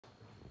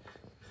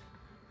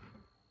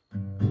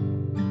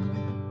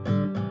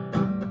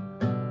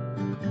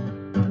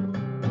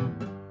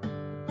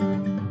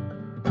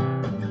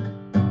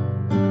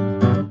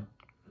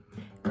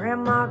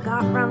Grandma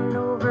got run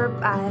over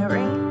by a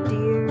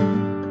reindeer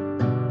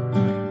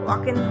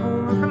walking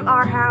home from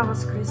our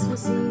house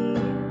Christmas Eve.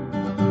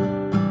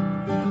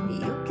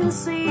 You can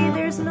see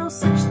there's no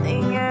such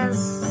thing as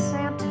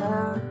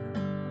Santa,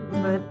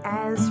 but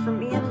as for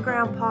me and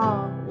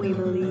Grandpa, we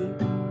believe.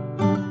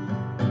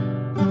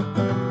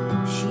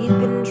 She'd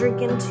been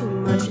drinking too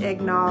much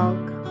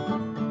eggnog,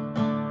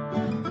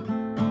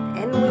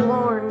 and we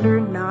warned her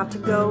not to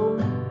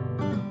go,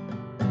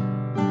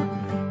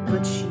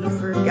 but she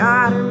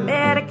forgot her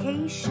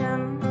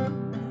medication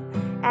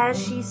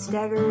as she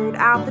staggered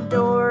out the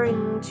door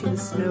into the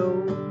snow.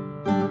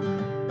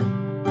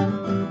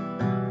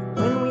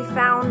 When we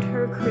found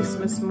her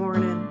Christmas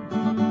morning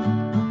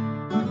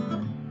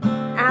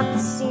at the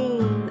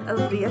scene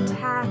of the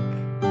attack,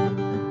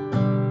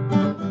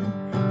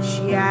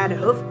 she had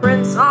hoof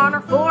prints on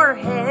her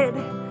forehead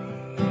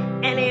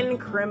and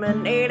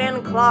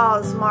incriminating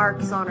claws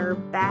marks on her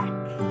back.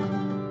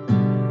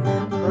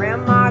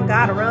 Grandma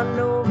got run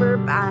over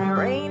by a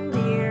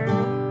reindeer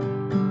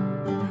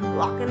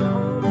walking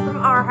home from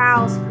our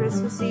house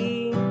Christmas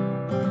Eve.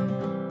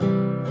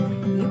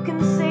 You can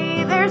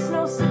say there's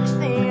no such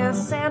thing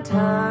as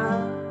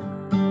Santa,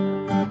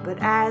 but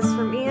as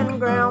for me and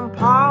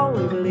Grandpa,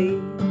 we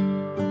believe.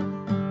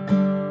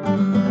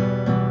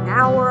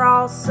 Now we're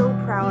all so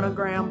proud of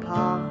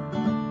Grandpa.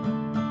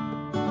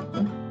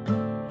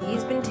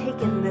 He's been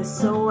taking this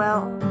so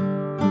well.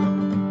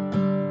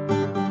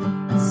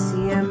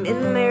 See him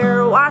in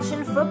there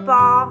watching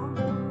football,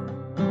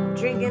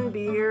 drinking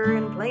beer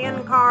and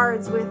playing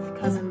cards with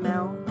Cousin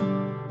Mel.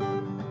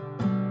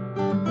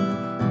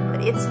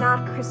 But it's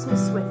not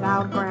Christmas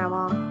without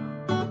Grandma.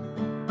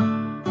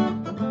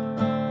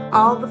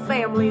 All the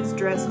family's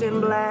dressed in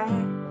black,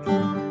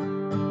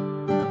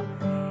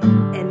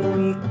 and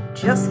we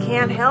just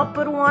can't help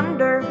but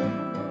wonder,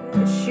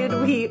 should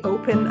we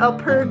open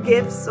up her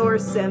gifts or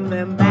send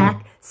them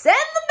back? Send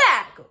them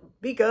back!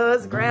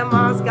 Because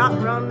Grandma's got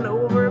run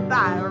over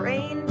by a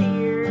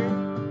reindeer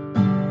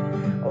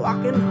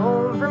walking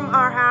home from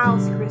our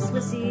house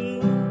Christmas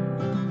Eve.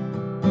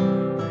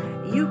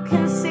 You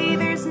can say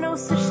there's no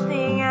such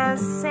thing as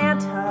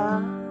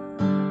Santa,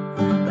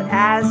 but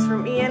as for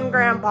me and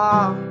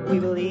Grandpa, we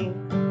believe.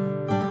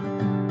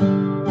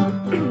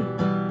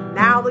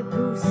 Now the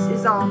goose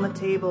is on the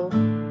table,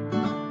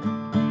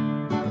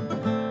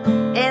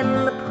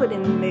 and the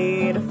pudding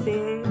made of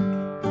fig,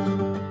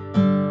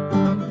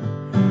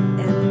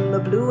 and the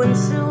blue and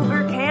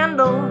silver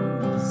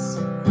candles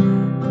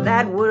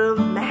that would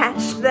have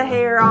matched the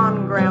hair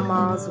on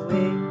Grandma's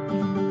wig.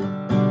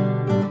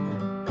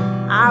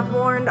 I've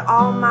warned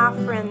all my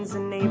friends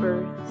and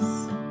neighbors,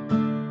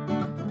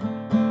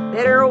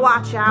 better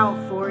watch out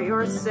for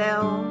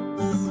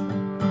yourselves,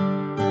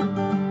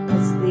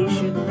 'cause they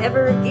should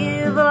never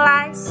give a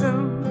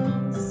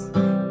license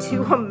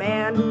to a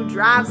man who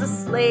drives a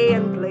sleigh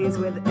and plays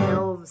with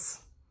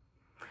elves.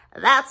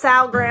 That's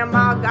how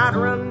Grandma got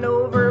run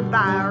over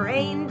by a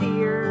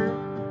reindeer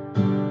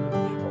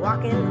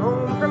walking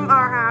home from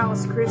our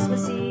house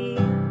Christmas Eve.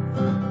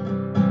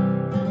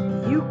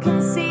 You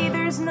can see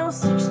there's no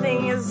such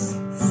thing as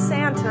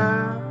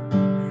Santa,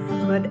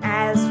 but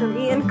as for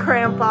me and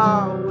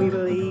Grandpa, we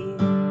believe.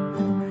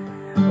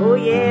 Oh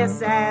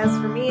yes, as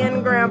for me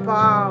and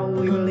Grandpa,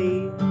 we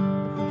believe.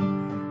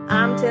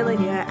 I'm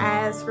telling you,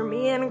 as for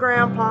me and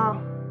Grandpa,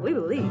 we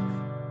believe.